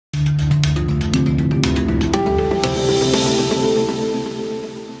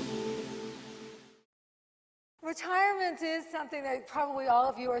Retirement is something that probably all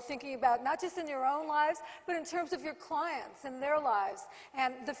of you are thinking about, not just in your own lives, but in terms of your clients and their lives.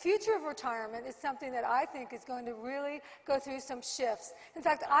 And the future of retirement is something that I think is going to really go through some shifts. In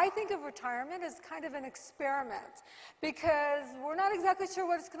fact, I think of retirement as kind of an experiment because we're not exactly sure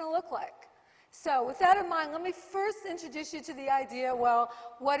what it's going to look like. So with that in mind, let me first introduce you to the idea, well,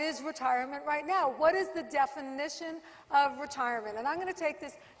 what is retirement right now? What is the definition of retirement? And I'm going to take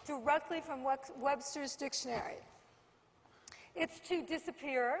this directly from Webster's dictionary. It's to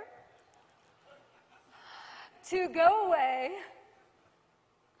disappear, to go away,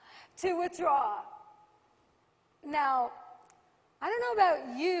 to withdraw. Now, I don't know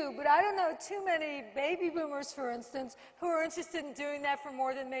about you, but I don't know too many baby boomers, for instance, who are interested in doing that for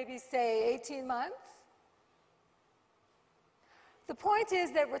more than maybe, say, 18 months. The point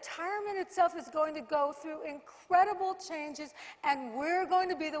is that retirement itself is going to go through incredible changes, and we're going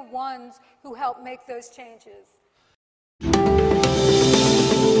to be the ones who help make those changes.